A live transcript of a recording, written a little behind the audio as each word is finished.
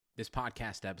This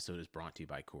podcast episode is brought to you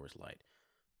by Coors Light.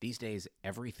 These days,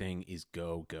 everything is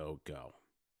go, go, go.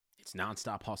 It's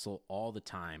nonstop hustle all the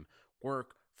time.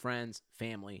 Work, friends,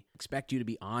 family expect you to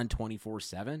be on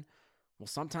 24/7. Well,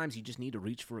 sometimes you just need to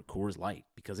reach for a Coors Light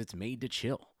because it's made to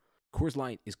chill. Coors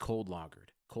Light is cold lagered,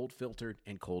 cold filtered,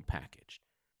 and cold packaged.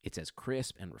 It's as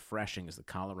crisp and refreshing as the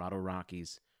Colorado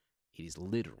Rockies. It is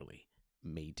literally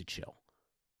made to chill.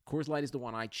 Coors Light is the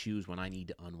one I choose when I need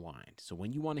to unwind. So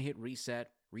when you want to hit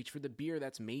reset, reach for the beer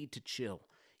that's made to chill.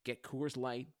 Get Coors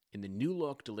Light in the new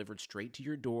look delivered straight to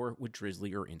your door with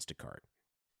Drizzly or Instacart.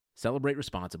 Celebrate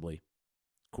responsibly.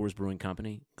 Coors Brewing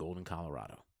Company, Golden,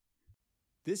 Colorado.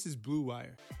 This is Blue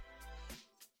Wire.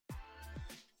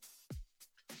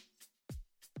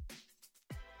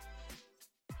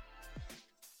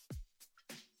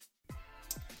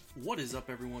 What is up,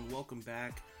 everyone? Welcome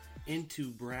back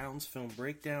into Browns Film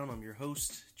Breakdown. I'm your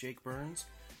host, Jake Burns,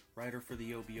 writer for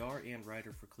the OBR and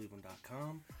writer for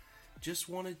Cleveland.com. Just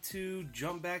wanted to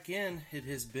jump back in. It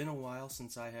has been a while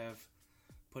since I have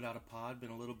put out a pod. Been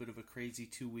a little bit of a crazy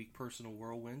 2-week personal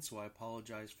whirlwind, so I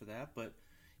apologize for that. But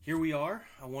here we are.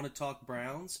 I want to talk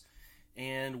Browns.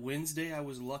 And Wednesday, I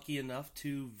was lucky enough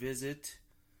to visit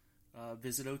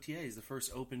OTAs, the first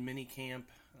open mini camp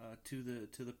to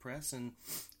the press, and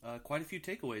quite a few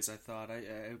takeaways. I thought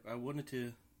I wanted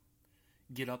to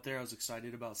get up there. I was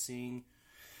excited about seeing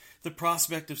the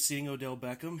prospect of seeing Odell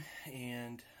Beckham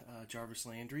and Jarvis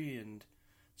Landry, and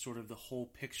sort of the whole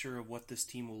picture of what this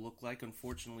team will look like.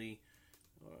 Unfortunately,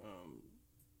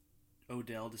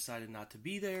 Odell decided not to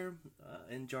be there,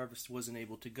 and Jarvis wasn't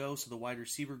able to go, so the wide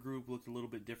receiver group looked a little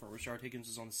bit different. Rashard Higgins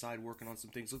was on the side working on some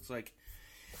things. Looks like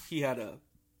he had a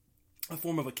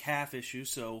form of a calf issue,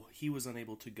 so he was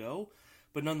unable to go.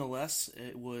 But nonetheless,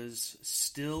 it was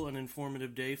still an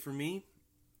informative day for me.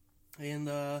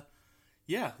 And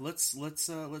yeah, let's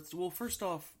well, first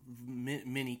off,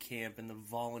 mini camp and the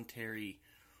voluntary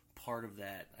part of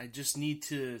that. I just need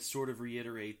to sort of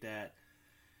reiterate that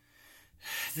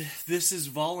this is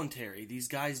voluntary. These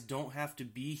guys don't have to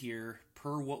be here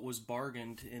per what was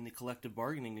bargained in the collective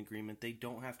bargaining agreement. They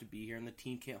don't have to be here, and the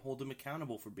team can't hold them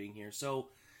accountable for being here. So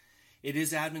it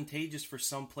is advantageous for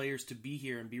some players to be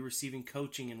here and be receiving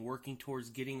coaching and working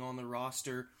towards getting on the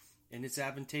roster, and it's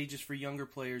advantageous for younger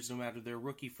players no matter their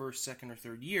rookie, first, second, or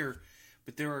third year.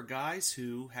 But there are guys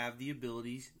who have the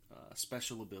ability,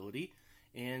 special ability,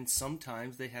 and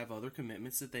sometimes they have other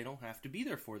commitments that they don't have to be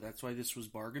there for. That's why this was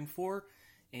bargained for.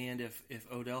 And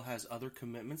if Odell has other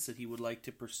commitments that he would like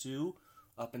to pursue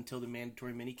up until the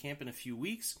mandatory minicamp in a few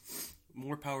weeks,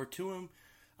 more power to him.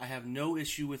 I have no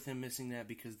issue with him missing that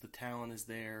because the talent is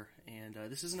there. And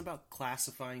this isn't about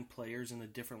classifying players in a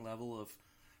different level of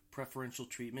preferential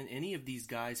treatment. Any of these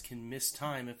guys can miss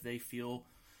time if they feel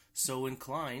so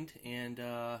inclined and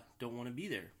don't want to be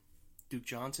there. Duke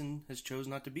Johnson has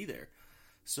chosen not to be there.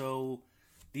 So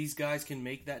these guys can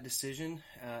make that decision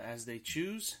as they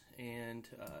choose, and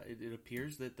it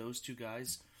appears that those two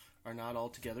guys are not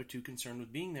altogether too concerned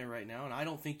with being there right now, and I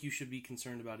don't think you should be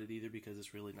concerned about it either because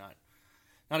it's really not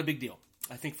a big deal.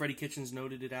 I think Freddie Kitchens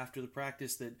noted it after the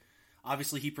practice that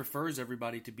obviously he prefers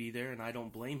everybody to be there, and I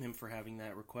don't blame him for having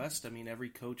that request. I mean, every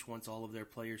coach wants all of their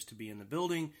players to be in the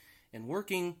building and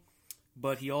working,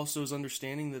 but he also is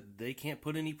understanding that they can't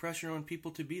put any pressure on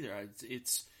people to be there.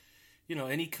 It's you know,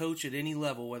 any coach at any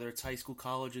level, whether it's high school,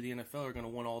 college, or the NFL, are going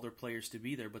to want all their players to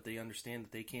be there, but they understand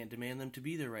that they can't demand them to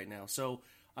be there right now. So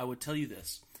I would tell you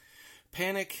this.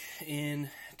 Panic in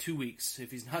 2 weeks.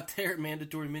 If he's not there at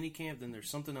mandatory minicamp, then there's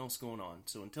something else going on.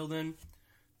 So until then,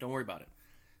 don't worry about it.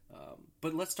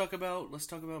 But let's talk about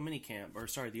minicamp, or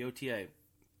sorry, the OTA.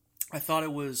 I thought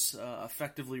it was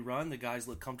effectively run. The guys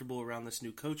looked comfortable around this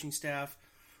new coaching staff.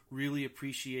 Really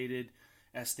appreciated,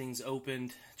 as things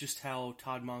opened, just how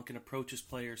Todd Monken approaches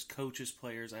players, coaches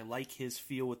players. I like his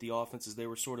feel with the offenses. They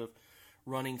were sort of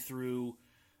running through,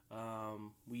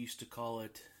 we used to call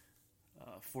it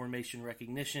formation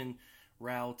recognition,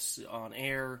 routes on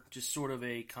air, just sort of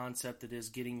a concept that is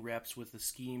getting reps with the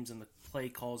schemes and the play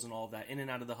calls and all of that. In and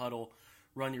out of the huddle,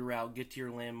 run your route, get to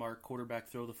your landmark, quarterback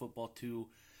throw the football to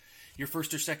your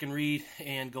first or second read,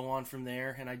 and go on from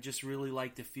there. And I just really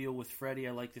like the feel with Freddie.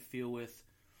 I like the feel with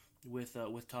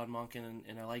Todd Monken,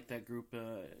 and I like that group.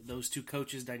 Those two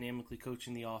coaches dynamically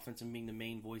coaching the offense and being the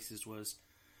main voices was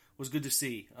good to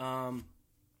see.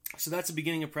 So that's the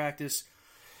beginning of practice.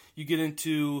 You get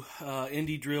into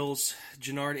Indy drills.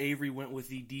 Jannard Avery went with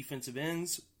the defensive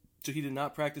ends, so he did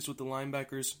not practice with the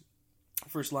linebackers.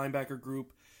 First linebacker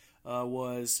group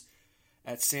was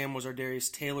at Sam was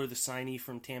Ardarius Taylor, the signee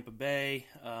from Tampa Bay,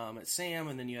 at Sam,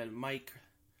 and then you had Mike,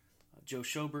 Joe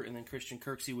Schobert, and then Christian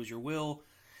Kirksey was your Will.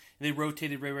 They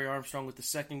rotated Ray Armstrong with the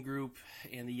second group,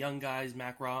 and the young guys,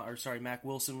 Mac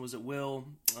Wilson was at will.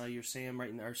 Your Sam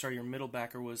your middle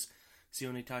backer was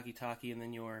Sione Takitaki, and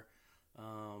then your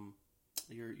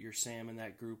Sam in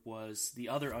that group was the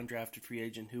other undrafted free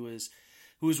agent who is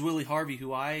Willie Harvey,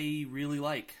 who I really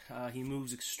like. He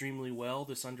moves extremely well.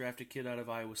 This undrafted kid out of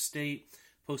Iowa State.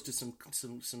 Posted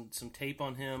some tape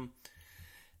on him.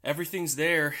 Everything's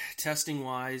there testing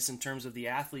wise in terms of the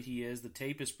athlete he is. The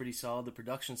tape is pretty solid. The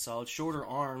production's solid. Shorter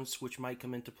arms, which might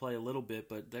come into play a little bit,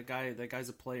 but that guy's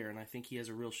a player, and I think he has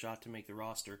a real shot to make the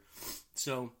roster.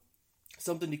 So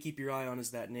something to keep your eye on is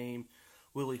that name,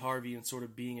 Willie Harvey, and sort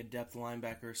of being a depth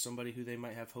linebacker, somebody who they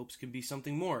might have hopes can be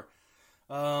something more.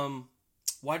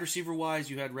 Wide receiver wise,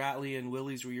 you had Ratley and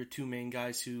Willies were your two main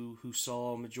guys who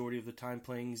saw a majority of the time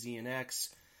playing Z and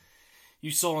X. You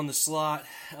saw in the slot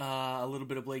a little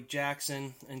bit of Blake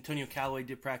Jackson. Antonio Callaway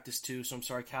did practice too, so I'm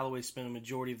sorry, Callaway spent a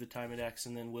majority of the time at X,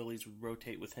 and then Willies would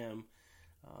rotate with him.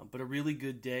 But a really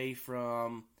good day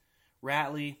from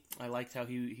Ratley. I liked how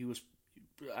he was,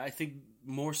 I think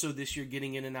more so this year,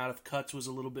 getting in and out of cuts was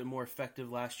a little bit more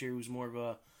effective. Last year he was more of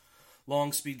a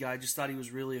long speed guy. Just thought he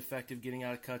was really effective getting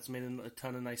out of cuts, made a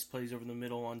ton of nice plays over the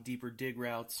middle on deeper dig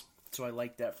routes, so I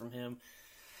liked that from him.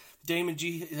 Damon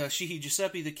Sheehy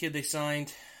Giuseppe, the kid they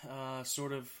signed,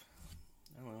 sort of,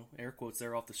 I don't know, air quotes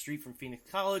there, off the street from Phoenix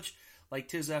College.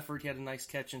 Liked his effort. He had a nice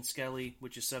catch in Skelly,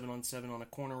 which is 7-on-7 on a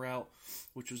corner route,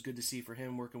 which was good to see for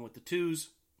him working with the twos.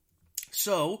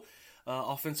 So,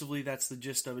 offensively, that's the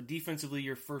gist of it. Defensively,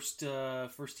 your first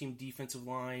team defensive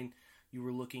line, you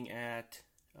were looking at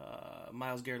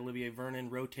Myles Garrett, Olivier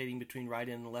Vernon, rotating between right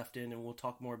end and left end, and we'll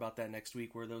talk more about that next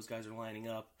week where those guys are lining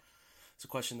up. It's a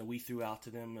question that we threw out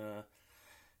to them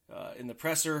in the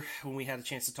presser when we had a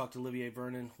chance to talk to Olivier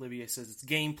Vernon. Olivier says it's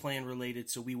game plan related,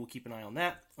 so we will keep an eye on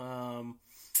that.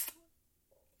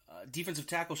 Defensive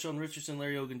tackle, Sheldon Richardson,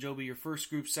 Larry Ogunjobi, your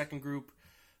first group. Second group,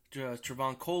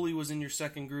 Trevon Coley was in your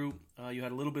second group. You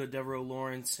had a little bit of Devereaux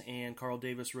Lawrence and Carl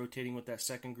Davis rotating with that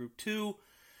second group too.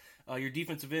 Your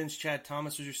defensive ends, Chad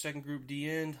Thomas was your second group D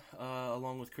end,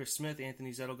 along with Chris Smith. Anthony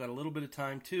Zettel got a little bit of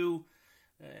time too.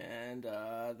 And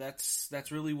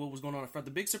that's really what was going on up front.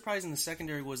 The big surprise in the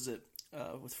secondary was that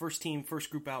with first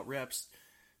group out reps,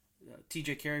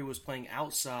 TJ Carey was playing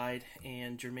outside,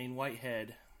 and Jermaine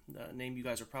Whitehead, a name you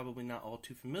guys are probably not all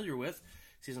too familiar with,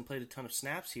 he hasn't played a ton of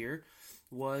snaps here,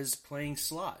 was playing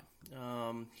slot.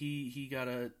 He got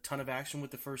a ton of action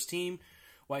with the first team.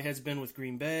 Whitehead's been with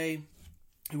Green Bay.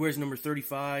 He wears number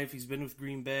 35. He's been with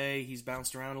Green Bay. He's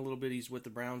bounced around a little bit. He's with the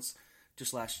Browns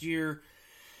just last year.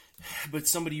 But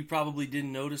somebody you probably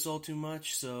didn't notice all too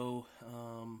much. So,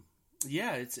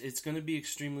 it's going to be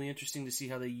extremely interesting to see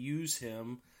how they use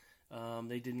him.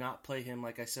 They did not play him,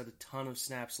 like I said, a ton of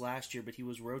snaps last year, but he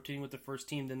was rotating with the first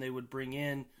team. Then they would bring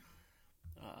in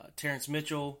Terrence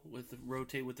Mitchell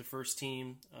rotate with the first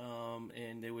team,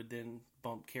 and they would then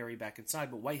bump Carey back inside.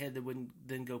 But Whitehead would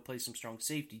then go play some strong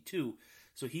safety too.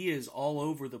 So he is all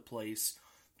over the place,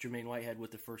 Jermaine Whitehead,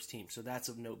 with the first team. So that's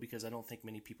of note because I don't think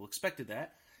many people expected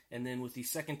that. And then with the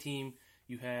second team,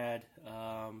 you had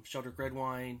Sheldrick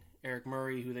Redwine, Eric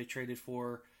Murray, who they traded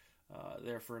for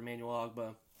there for Emmanuel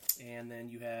Ogbah. And then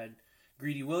you had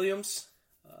Greedy Williams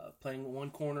playing one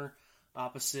corner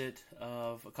opposite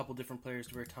of a couple different players.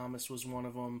 DeVere Thomas was one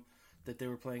of them that they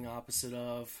were playing opposite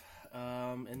of.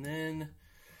 And then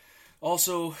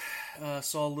also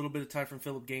saw a little bit of time from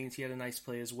Philip Gaines. He had a nice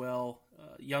play as well.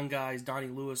 Young guys, Donnie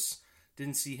Lewis,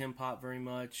 didn't see him pop very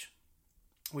much,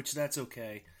 which that's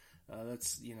okay.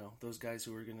 That's, those guys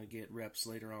who are going to get reps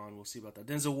later on. We'll see about that.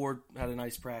 Denzel Ward had a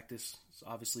nice practice. He's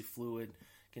obviously fluid.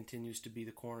 Continues to be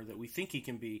the corner that we think he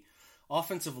can be.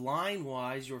 Offensive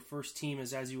line-wise, your first team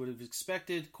is as you would have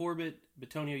expected. Corbett,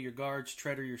 Bitonio, your guards.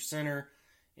 Treader, your center.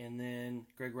 And then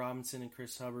Greg Robinson and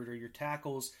Chris Hubbard are your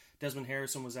tackles. Desmond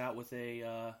Harrison was out with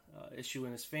a issue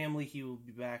in his family. He will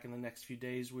be back in the next few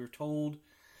days, we're told.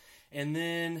 And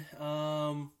then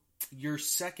your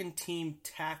second team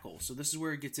tackle. So this is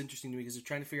where it gets interesting to me because they're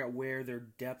trying to figure out where their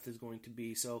depth is going to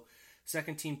be. So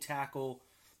second team tackle,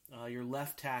 your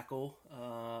left tackle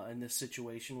in this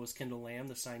situation was Kendall Lamb,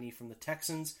 the signee from the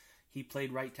Texans. He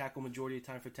played right tackle majority of the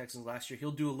time for Texans last year.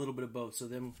 He'll do a little bit of both. So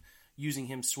them using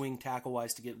him swing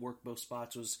tackle-wise to get work both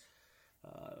spots was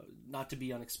not to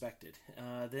be unexpected.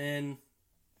 Then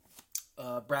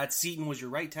Brad Seaton was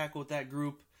your right tackle with that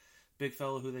group. Big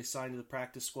fellow who they signed to the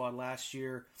practice squad last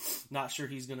year. Not sure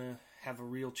he's going to have a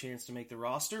real chance to make the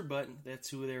roster, but that's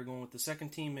who they're going with the second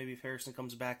team. Maybe if Harrison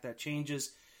comes back, that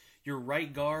changes. Your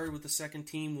right guard with the second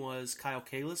team was Kyle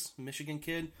Kalis, Michigan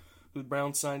kid, who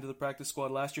Brown signed to the practice squad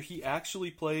last year. He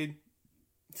actually played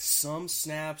some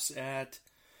snaps at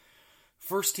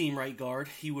first team right guard.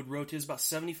 He would rotate about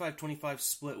 75-25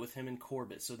 split with him and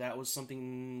Corbett. So that was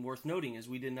something worth noting, as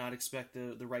we did not expect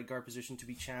the right guard position to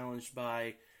be challenged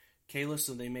by Kalis,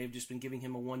 so they may have just been giving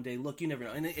him a one-day look. You never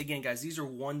know. And again, guys, these are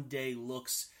one-day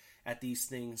looks at these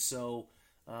things. So,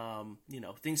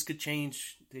 things could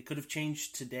change. They could have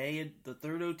changed today at the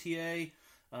third OTA.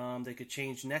 They could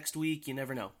change next week. You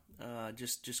never know.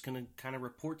 Just going to kind of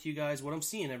report to you guys what I'm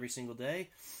seeing every single day.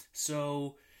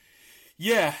 So,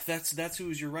 yeah, that's who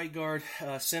was your right guard.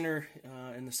 Center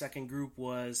in the second group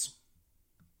was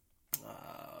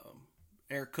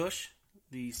Eric Kush,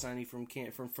 the signee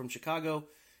from Chicago.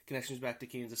 Connections back to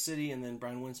Kansas City, and then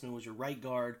Brian Winsman was your right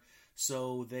guard.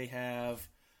 So they have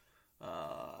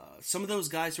some of those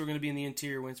guys who are going to be in the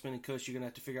interior, Winsman and Kush. You're going to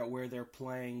have to figure out where they're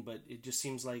playing, but it just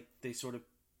seems like they sort of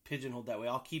pigeonholed that way.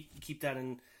 I'll keep that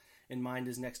in mind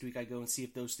as next week I go and see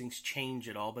if those things change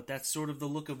at all. But that's sort of the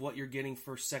look of what you're getting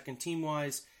for second team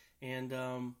wise, and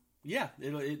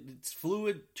it's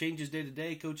fluid, changes day to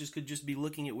day. Coaches could just be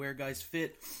looking at where guys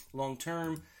fit long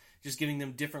term, just giving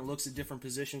them different looks at different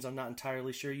positions. I'm not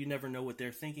entirely sure. You never know what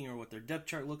they're thinking or what their depth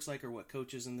chart looks like, or what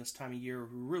coaches in this time of year are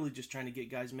really just trying to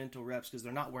get guys mental reps, because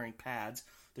they're not wearing pads.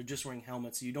 They're just wearing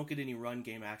helmets, so you don't get any run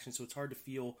game action. So it's hard to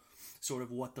feel sort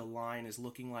of what the line is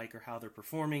looking like or how they're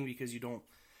performing, because you don't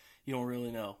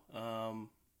really know.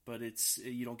 But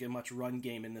you don't get much run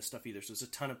game in this stuff either. So it's a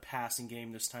ton of passing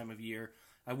game this time of year.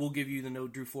 I will give you the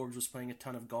note Drew Forbes was playing a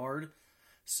ton of guard,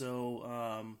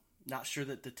 so not sure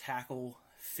that the tackle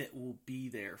fit will be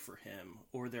there for him,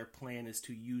 or their plan is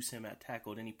to use him at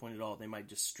tackle at any point at all. They might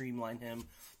just streamline him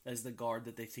as the guard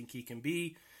that they think he can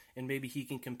be, and maybe he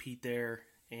can compete there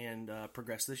and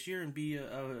progress this year and be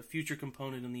a future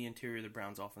component in the interior of the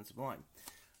Browns offensive line.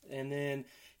 And then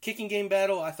kicking game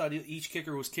battle, I thought each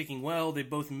kicker was kicking well. They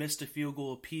both missed a field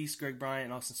goal apiece, Greg Bryant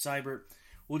and Austin Seibert.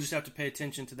 We'll just have to pay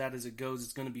attention to that as it goes.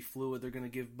 It's going to be fluid. They're going to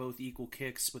give both equal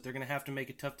kicks, but they're going to have to make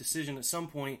a tough decision at some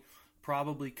point.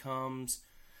 Probably comes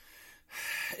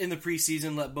in the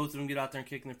preseason. Let both of them get out there and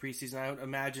kick in the preseason. I would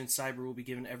imagine Seibert will be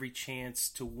given every chance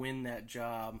to win that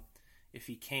job if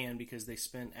he can, because they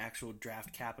spent actual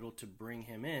draft capital to bring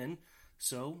him in.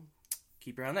 So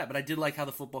keep your eye on that. But I did like how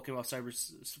the football came off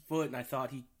Seibert's foot, and I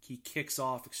thought he kicks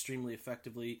off extremely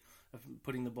effectively, of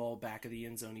putting the ball back of the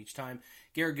end zone each time.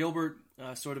 Garrett Gilbert,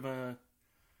 sort of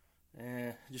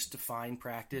just a fine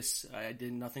practice.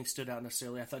 Nothing stood out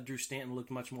necessarily. I thought Drew Stanton looked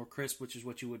much more crisp, which is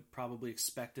what you would probably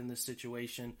expect in this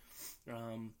situation,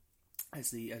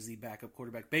 as the backup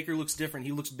quarterback. Baker looks different.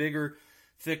 He looks bigger,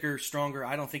 thicker, stronger.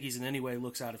 I don't think he's in any way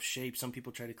looks out of shape. Some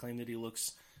people try to claim that he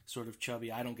looks sort of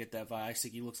chubby. I don't get that vibe. I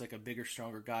think he looks like a bigger,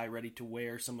 stronger guy, ready to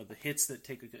wear some of the hits that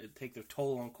take their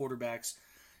toll on quarterbacks.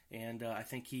 And I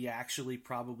think he actually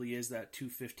probably is that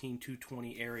 215,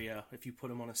 220 area if you put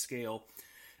him on a scale.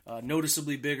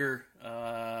 Noticeably bigger,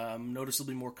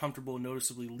 noticeably more comfortable,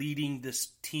 noticeably leading this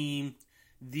team.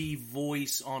 The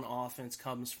voice on offense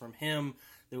comes from him.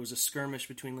 There was a skirmish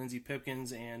between Lindsey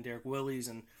Pipkins and Derek Willis,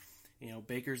 and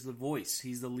Baker's the voice.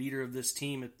 He's the leader of this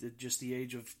team at just the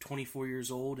age of 24 years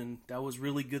old, and that was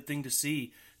really good thing to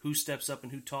see. Who steps up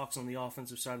and who talks on the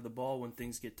offensive side of the ball when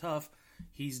things get tough.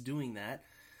 He's doing that.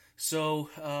 So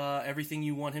everything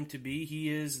you want him to be, he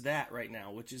is that right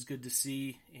now, which is good to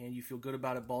see, and you feel good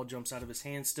about it. Ball jumps out of his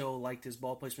hand still. Liked his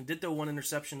ball placement. Did throw one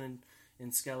interception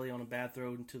in Skelly on a bad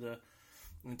throw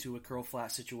into a curl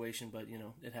flat situation, but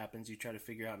it happens. You try to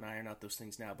figure out and iron out those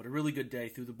things now. But a really good day,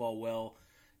 threw the ball well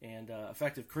and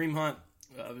effective. Kareem Hunt,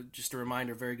 just a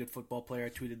reminder, very good football player. I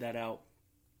tweeted that out.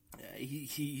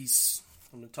 He's.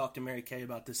 I'm going to talk to Mary Kay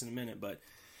about this in a minute, but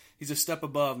he's a step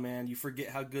above, man. You forget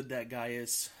how good that guy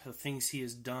is, the things he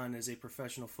has done as a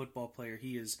professional football player.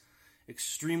 He is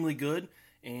extremely good,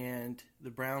 and the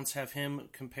Browns have him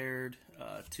compared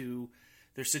to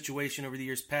their situation over the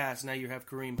years past. Now you have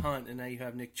Kareem Hunt, and now you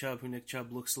have Nick Chubb, who Nick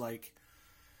Chubb looks like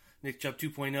Nick Chubb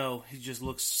 2.0. He just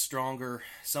looks stronger.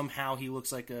 Somehow he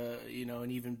looks like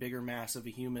an even bigger mass of a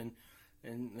human.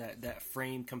 And that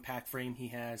frame, compact frame he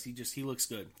has, he looks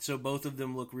good. So both of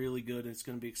them look really good. It's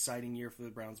going to be an exciting year for the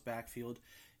Browns backfield.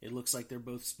 It looks like they're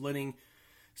both splitting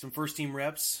some first team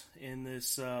reps in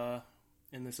this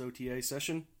OTA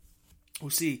session. We'll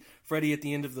see. Freddie at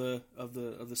the end of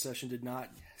the session did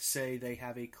not say they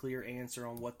have a clear answer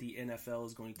on what the NFL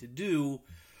is going to do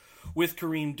with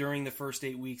Kareem during the first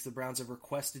 8 weeks. The Browns have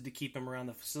requested to keep him around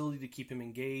the facility, to keep him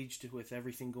engaged with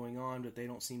everything going on, but they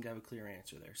don't seem to have a clear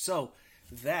answer there. So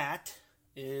that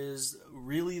is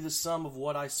really the sum of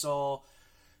what I saw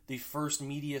the first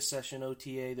media session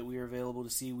OTA that we are available to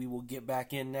see. We will get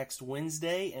back in next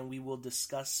Wednesday, and we will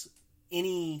discuss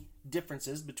any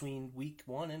differences between week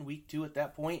 1 and week 2 at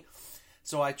that point.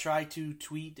 So I try to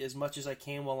tweet as much as I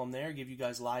can while I'm there, give you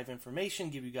guys live information,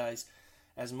 give you guys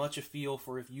as much a feel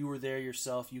for if you were there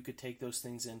yourself, you could take those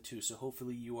things in too. So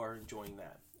hopefully you are enjoying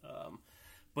that.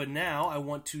 But now I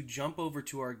want to jump over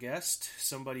to our guest,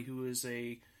 somebody who is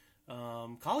a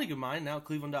colleague of mine now at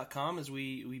Cleveland.com, as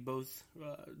we both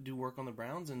do work on the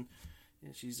Browns, and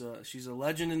she's a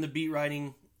legend in the beat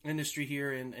writing industry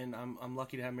here, and I'm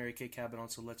lucky to have Mary Kay Cabot on.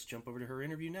 So let's jump over to her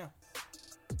interview now.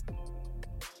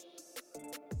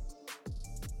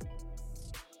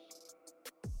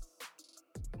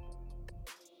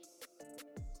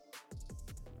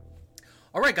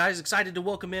 All right, guys, excited to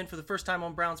welcome in for the first time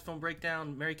on Browns Film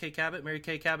Breakdown, Mary Kay Cabot. Mary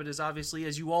Kay Cabot is obviously,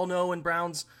 as you all know, in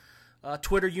Browns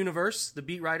Twitter universe, the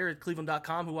beat writer at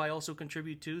Cleveland.com, who I also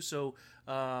contribute to. So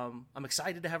I'm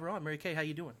excited to have her on. Mary Kay, how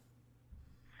you doing?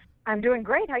 I'm doing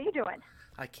great. How you doing?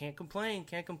 I can't complain.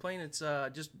 It's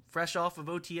just fresh off of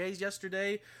OTAs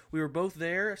yesterday. We were both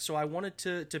there, so I wanted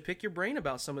to pick your brain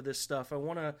about some of this stuff. I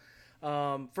want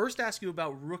to first ask you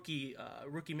about rookie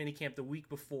minicamp the week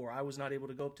before. I was not able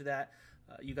to go up to that.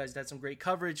 You guys had some great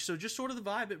coverage. So just sort of the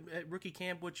vibe at rookie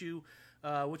camp, what you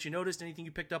noticed, anything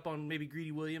you picked up on maybe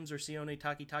Greedy Williams or Sione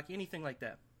Takitaki, anything like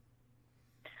that?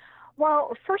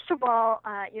 Well, first of all,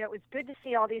 it was good to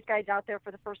see all these guys out there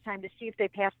for the first time to see if they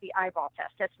passed the eyeball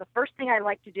test. That's the first thing I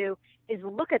like to do is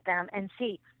look at them and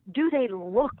see, do they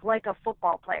look like a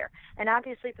football player? And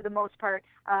obviously, for the most part,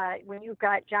 when you've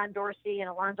got John Dorsey and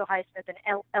Alonzo Highsmith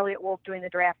and Elliott Wolf doing the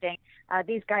drafting,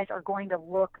 these guys are going to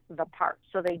look the part.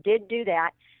 So they did do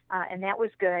that, and that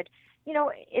was good.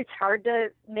 It's hard to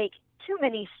make too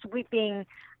many sweeping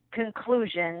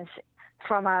conclusions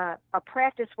from a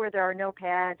practice where there are no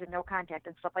pads and no contact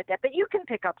and stuff like that, but you can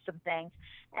pick up some things.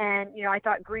 And, I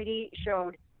thought Greedy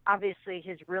showed, obviously,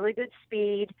 his really good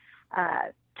speed.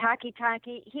 Taki,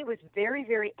 he was very,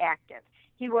 very active.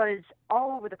 He was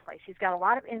all over the place. He's got a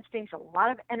lot of instincts, a lot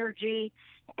of energy,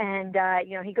 and,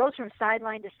 he goes from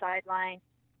sideline to sideline,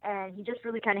 and he just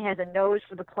really kind of has a nose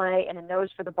for the play and a nose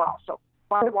for the ball. So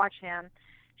fun to watch him.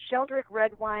 Sheldrick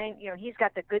Redwine, he's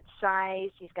got the good size.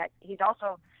 He's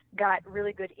also got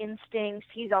really good instincts.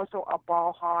 He's also a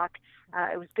ball hawk.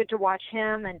 It was good to watch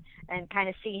him and kind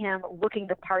of see him looking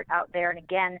the part out there. And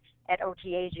again, at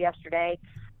OTAs yesterday.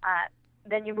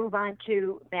 Then you move on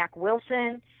to Mack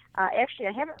Wilson. Actually,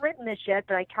 I haven't written this yet,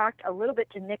 but I talked a little bit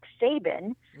to Nick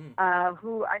Saban,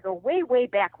 who I go way, way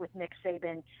back with Nick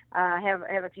Saban. I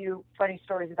have a few funny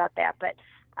stories about that, but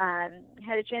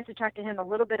had a chance to talk to him a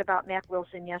little bit about Mack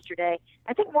Wilson yesterday.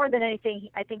 I think more than anything,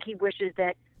 I think he wishes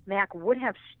that Mack would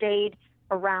have stayed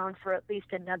around for at least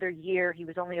another year. He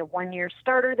was only a one-year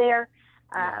starter there,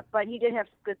 but he did have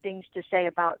some good things to say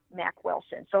about Mack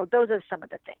Wilson. So those are some of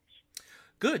the things.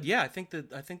 Good, yeah. I think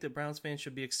that Browns fans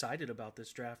should be excited about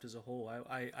this draft as a whole.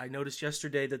 I noticed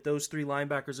yesterday that those three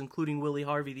linebackers, including Willie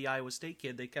Harvey, the Iowa State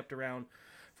kid, they kept around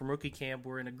from rookie camp,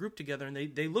 were in a group together, and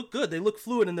they look good. They look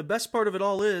fluid, and the best part of it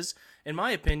all is, in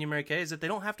my opinion, Mary Kay, is that they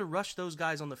don't have to rush those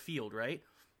guys on the field, right?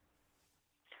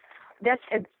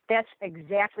 That's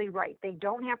exactly right. They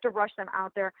don't have to rush them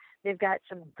out there. They've got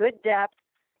some good depth,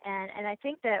 and I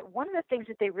think that one of the things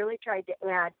that they really tried to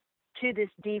add to this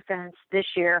defense this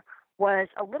year was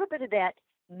a little bit of that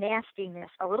nastiness,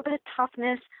 a little bit of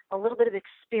toughness, a little bit of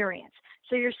experience.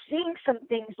 So you're seeing some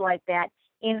things like that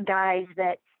in guys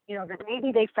that, that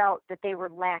maybe they felt that they were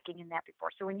lacking in that before.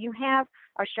 So when you have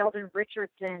a Sheldon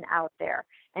Richardson out there,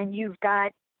 and you've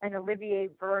got an Olivier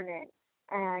Vernon,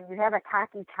 and you have a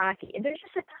Taki, and there's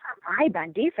just a different vibe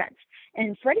on defense.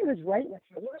 And Freddie was right with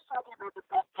you. He was talking about the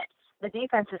fact that the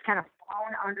defense has kind of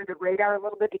flown under the radar a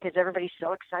little bit because everybody's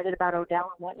so excited about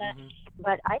Odell and whatnot. Mm-hmm.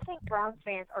 But I think Browns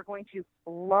fans are going to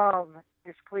love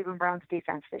this Cleveland Browns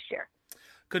defense this year.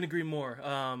 Couldn't agree more,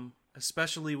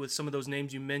 especially with some of those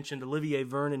names you mentioned. Olivier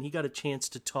Vernon, he got a chance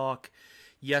to talk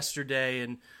yesterday,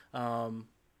 and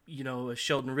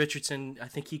Sheldon Richardson, I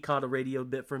think he caught a radio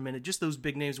bit for a minute. Just those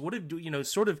big names. What did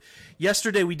sort of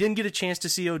yesterday we didn't get a chance to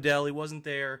see Odell. He wasn't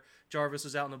there. Jarvis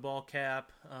was out in the ball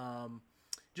cap.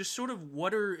 Just sort of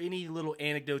what are any little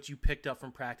anecdotes you picked up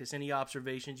from practice? Any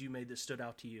observations you made that stood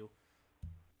out to you?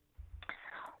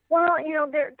 Well,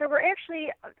 there were actually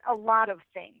a lot of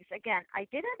things. Again, I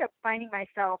did end up finding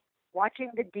myself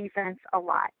watching the defense a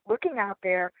lot, looking out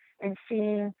there and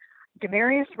seeing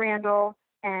Demarius Randall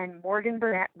and Morgan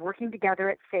Burnett working together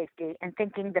at safety and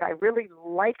thinking that I really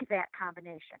like that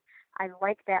combination. I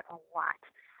like that a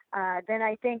lot. Then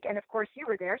I think, and of course you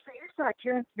were there, so you saw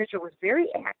Terrence Mitchell was very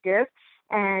active,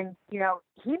 and,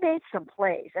 he made some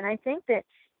plays. And I think that,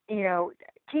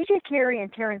 TJ Carey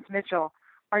and Terrence Mitchell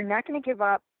are not going to give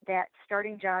up that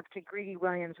starting job to Greedy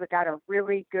Williams without a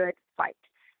really good fight.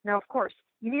 Now, of course,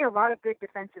 you need a lot of good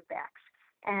defensive backs.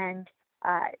 And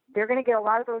they're going to get a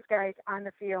lot of those guys on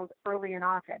the field early and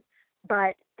often.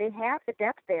 But they have the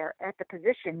depth there at the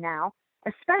position now,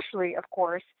 especially, of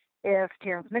course, if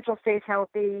Terrence Mitchell stays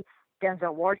healthy,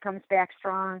 Denzel Ward comes back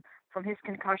strong from his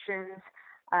concussions.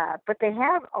 But they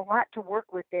have a lot to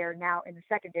work with there now in the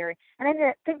secondary. And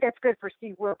I think that's good for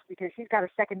Steve Wilks because he's got a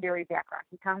secondary background.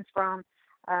 He comes from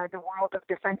the world of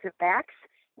defensive backs,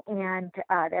 and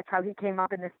that's how he came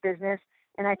up in this business.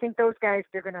 And I think those guys,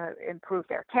 they're going to improve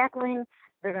their tackling.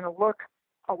 They're going to look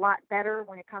a lot better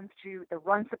when it comes to the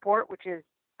run support, which is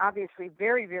obviously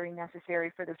very, very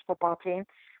necessary for this football team.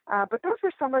 But those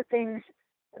were some of the things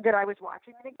that I was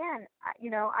watching. And again,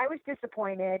 I was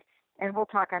disappointed, and we'll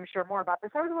talk, I'm sure, more about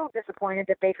this. I was a little disappointed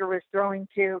that Baker was throwing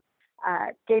to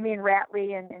Damian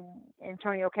Ratley and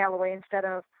Antonio Callaway instead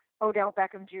of Odell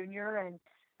Beckham Jr. and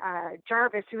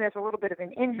Jarvis, who has a little bit of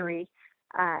an injury.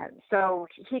 So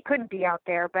he couldn't be out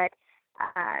there. But,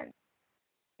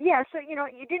 so,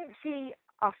 you didn't see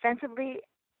offensively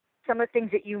some of the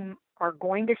things that you are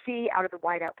going to see out of the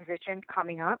wideout position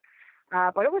coming up.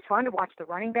 But it was fun to watch the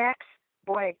running backs.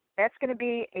 Boy, that's going to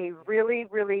be a really,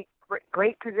 really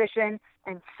great position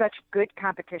and such good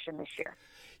competition this year.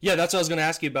 Yeah, that's what I was going to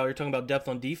ask you about. You're talking about depth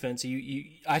on defense.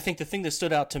 I think the thing that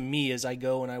stood out to me as I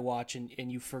go and I watch, and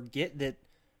you forget that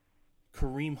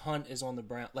Kareem Hunt is on the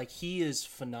Brown. Like, he is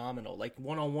phenomenal. Like,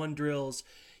 one-on-one drills,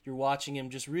 you're watching him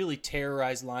just really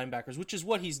terrorize linebackers, which is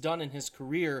what he's done in his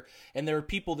career. And there are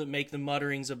people that make the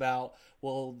mutterings about,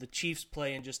 well, the Chiefs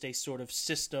play in just a sort of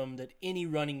system that any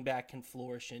running back can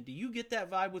flourish in. Do you get that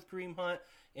vibe with Kareem Hunt?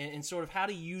 And sort of how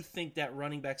do you think that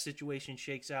running back situation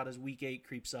shakes out as Week 8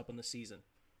 creeps up in the season?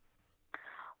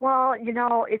 Well,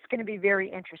 it's going to be very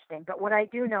interesting. But what I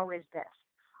do know is this.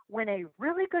 When a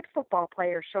really good football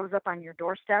player shows up on your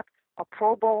doorstep, a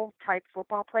Pro Bowl type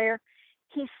football player,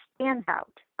 he stands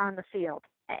out on the field.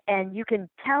 And you can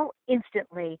tell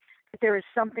instantly that there is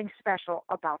something special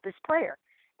about this player.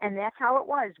 And that's how it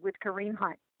was with Kareem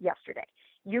Hunt yesterday.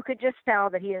 You could just tell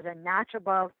that he is a notch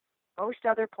above most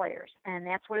other players. And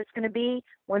that's what it's going to be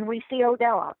when we see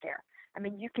Odell out there. I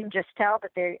mean, you can just tell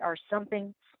that they are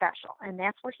something special. And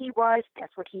that's what he was.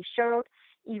 That's what he showed,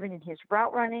 even in his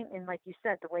route running. And like you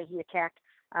said, the way he attacked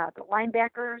the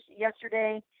linebackers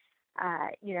yesterday.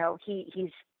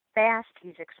 He's fast.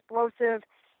 He's explosive.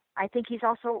 I think he's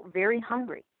also very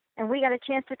hungry. And we got a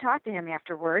chance to talk to him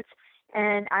afterwards.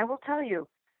 And I will tell you,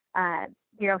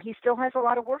 he still has a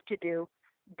lot of work to do.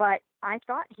 But I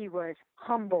thought he was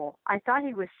humble. I thought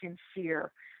he was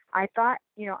sincere. I thought,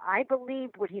 I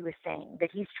believed what he was saying, that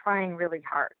he's trying really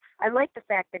hard. I like the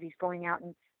fact that he's going out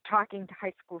and talking to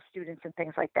high school students and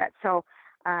things like that. So,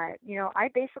 I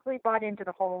basically bought into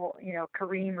the whole,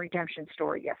 Kareem redemption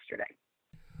story yesterday.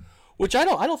 Which I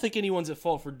don't think anyone's at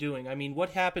fault for doing. I mean,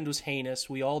 what happened was heinous.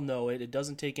 We all know it. It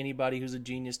doesn't take anybody who's a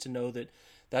genius to know that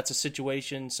that's a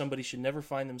situation somebody should never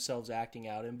find themselves acting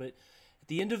out in. But at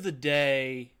the end of the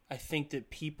day, I think that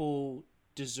people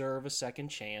deserve a second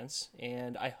chance,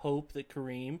 and I hope that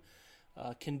Kareem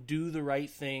can do the right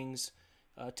things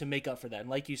to make up for that. And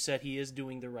like you said, he is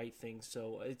doing the right things.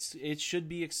 So it should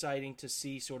be exciting to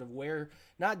see sort of where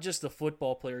not just the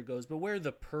football player goes, but where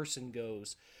the person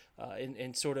goes,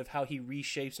 and sort of how he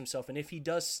reshapes himself. And if he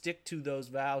does stick to those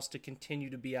vows to continue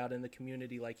to be out in the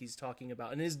community like he's talking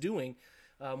about and is doing,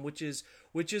 which is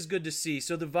good to see.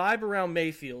 So the vibe around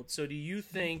Mayfield. So do you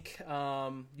think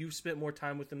you've spent more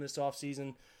time with him this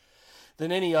offseason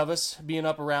than any of us being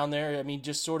up around there? I mean,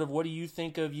 just sort of what do you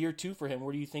think of year 2 for him?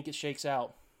 Where do you think it shakes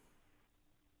out?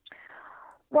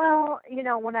 Well,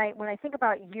 when I think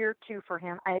about year 2 for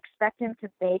him, I expect him to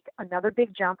make another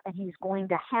big jump, and he's going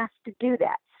to have to do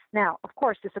that. Now, of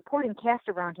course, the supporting cast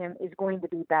around him is going to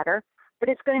be better, but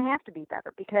it's going to have to be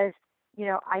better because,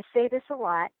 I say this a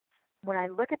lot. When I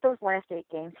look at those last 8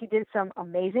 games, he did some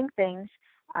amazing things.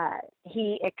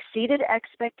 He exceeded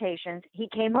expectations. He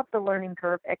came up the learning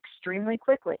curve extremely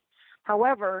quickly.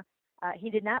 However, he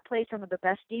did not play some of the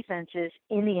best defenses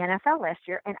in the NFL last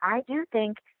year, and I do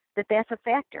think that that's a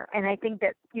factor. And I think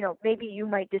that, maybe you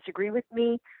might disagree with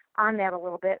me on that a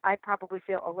little bit. I probably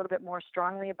feel a little bit more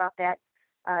strongly about that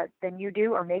than you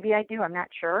do, or maybe I do. I'm not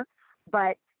sure.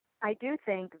 But I do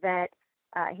think that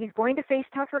he's going to face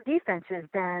tougher defenses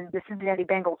than the Cincinnati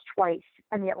Bengals twice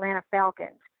and the Atlanta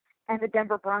Falcons and the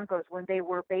Denver Broncos when they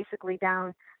were basically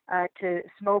down to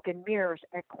smoke and mirrors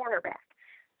at cornerback.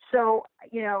 So,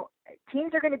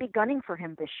 teams are going to be gunning for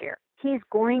him this year. He's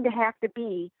going to have to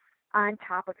be on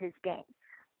top of his game.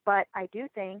 But I do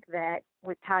think that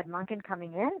with Todd Monken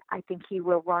coming in, I think he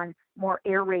will run more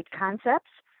air raid concepts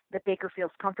that Baker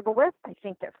feels comfortable with. I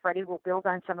think that Freddie will build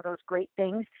on some of those great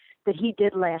things that he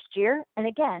did last year. And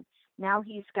again, now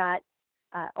he's got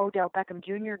Odell Beckham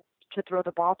Jr. to throw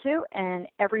the ball to, and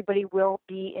everybody will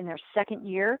be in their second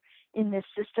year in this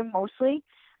system mostly.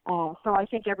 So I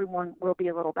think everyone will be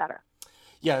a little better.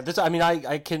 Yeah,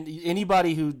 I can.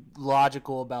 Anybody who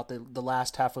logical about the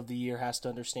last half of the year has to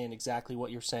understand exactly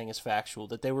what you're saying is factual.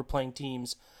 That they were playing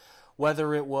teams,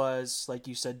 whether it was like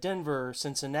you said, Denver,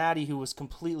 Cincinnati, who was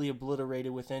completely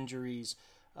obliterated with injuries,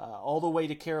 all the way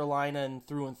to Carolina and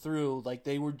through. Like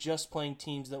they were just playing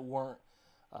teams that weren't.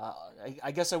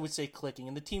 I guess I would say clicking,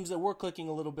 and the teams that were clicking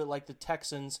a little bit, like the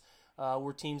Texans,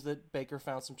 were teams that Baker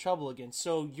found some trouble against.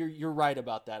 So you're right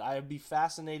about that. I would be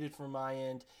fascinated from my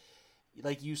end.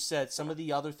 Like you said, some of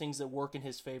the other things that work in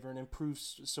his favor, an improved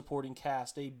supporting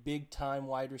cast, a big-time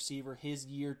wide receiver, his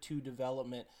year 2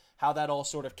 development, how that all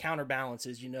sort of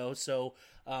counterbalances, So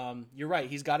you're right.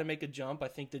 He's got to make a jump. I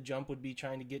think the jump would be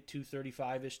trying to get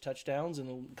 235-ish touchdowns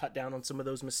and cut down on some of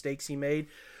those mistakes he made.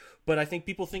 But I think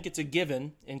people think it's a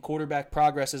given, and quarterback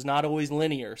progress is not always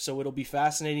linear. So it'll be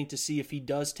fascinating to see if he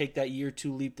does take that year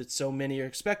 2 leap that so many are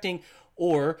expecting,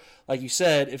 or, like you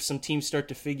said, if some teams start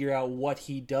to figure out what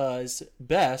he does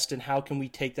best and how can we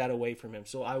take that away from him.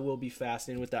 So I will be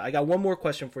fascinated with that. I got one more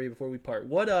question for you before we part.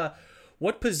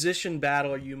 What position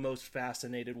battle are you most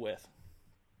fascinated with?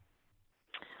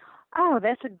 Oh,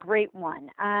 that's a great one.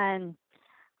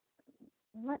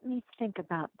 Let me think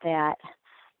about that.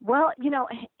 Well,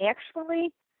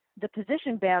 actually, the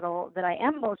position battle that I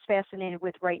am most fascinated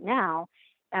with right now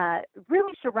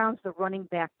really surrounds the running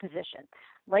back position.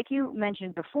 Like you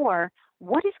mentioned before,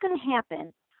 what is going to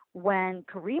happen when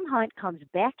Kareem Hunt comes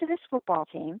back to this football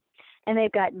team and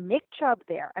they've got Nick Chubb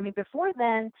there? I mean, before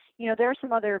then, there are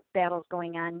some other battles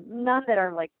going on, none that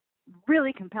are like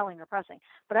really compelling or pressing.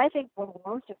 But I think one of the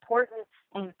most important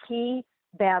and key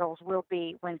battles will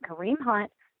be when Kareem Hunt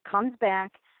comes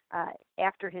back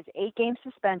after his 8-game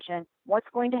suspension. What's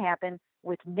going to happen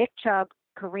with Nick Chubb,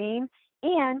 Kareem,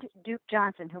 and Duke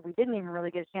Johnson, who we didn't even really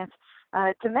get a chance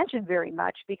to mention very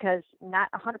much because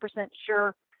not 100%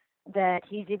 sure that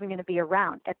he's even going to be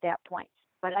around at that point.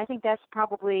 But I think that's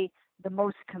probably the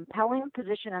most compelling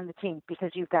position on the team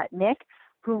because you've got Nick,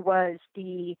 who was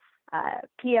the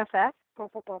PFF, Pro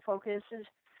Football Focus's,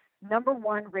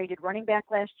 #1 rated running back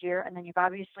last year, and then you've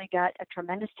obviously got a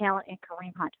tremendous talent in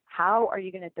Kareem Hunt. How are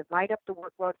you going to divide up the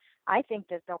workload? I think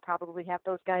that they'll probably have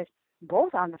those guys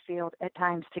both on the field at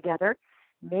times together.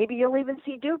 Maybe you'll even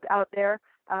see Duke out there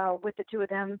with the two of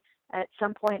them at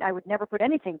some point. I would never put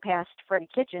anything past Freddie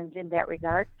Kitchens in that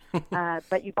regard.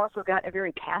 But you've also got a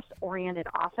very pass-oriented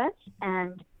offense.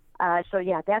 And so,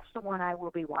 yeah, that's the one I will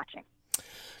be watching.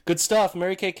 Good stuff.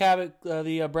 Mary Kay Cabot,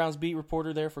 the Browns beat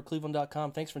reporter there for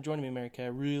Cleveland.com. Thanks for joining me, Mary Kay. I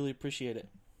really appreciate it.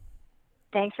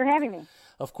 Thanks for having me.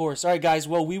 Of course. All right, guys.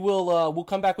 Well, we'll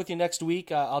come back with you next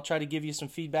week. I'll try to give you some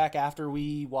feedback after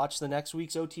we watch the next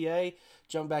week's OTA.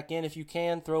 Jump back in if you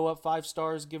can. Throw up 5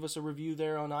 stars. Give us a review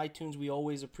there on iTunes. We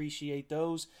always appreciate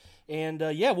those. And,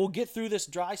 we'll get through this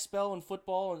dry spell in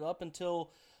football and up until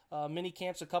mini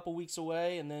camp's a couple weeks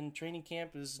away, and then training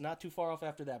camp is not too far off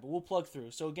after that. But we'll plug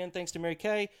through. So, again, thanks to Mary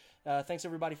Kay. Thanks,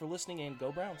 everybody, for listening, and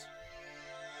go Browns.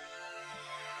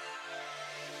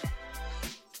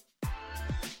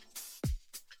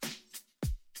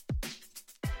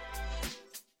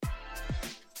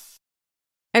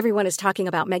 Everyone is talking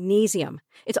about magnesium.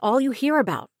 It's all you hear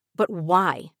about. But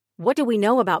why? What do we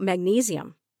know about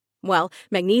magnesium? Well,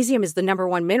 magnesium is the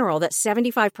 #1 mineral that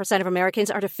 75% of Americans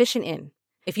are deficient in.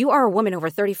 If you are a woman over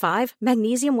 35,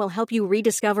 magnesium will help you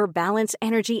rediscover balance,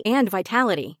 energy, and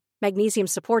vitality. Magnesium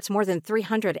supports more than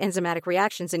 300 enzymatic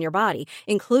reactions in your body,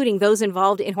 including those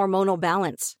involved in hormonal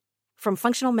balance. From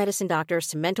functional medicine doctors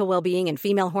to mental well-being and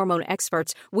female hormone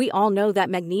experts, we all know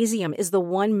that magnesium is the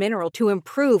one mineral to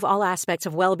improve all aspects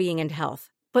of well-being and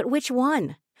health. But which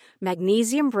one?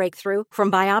 Magnesium Breakthrough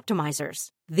from Bioptimizers,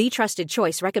 the trusted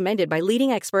choice recommended by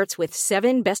leading experts with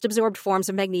 7 best-absorbed forms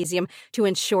of magnesium to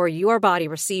ensure your body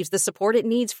receives the support it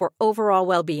needs for overall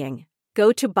well-being.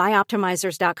 Go to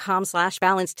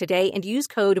bioptimizers.com/balance today and use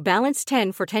code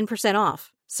BALANCE10 for 10%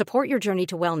 off. Support your journey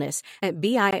to wellness at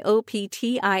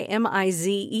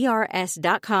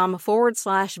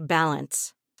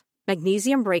bioptimizers.com/balance.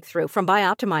 Magnesium Breakthrough from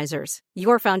Bioptimizers,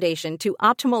 your foundation to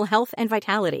optimal health and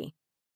vitality.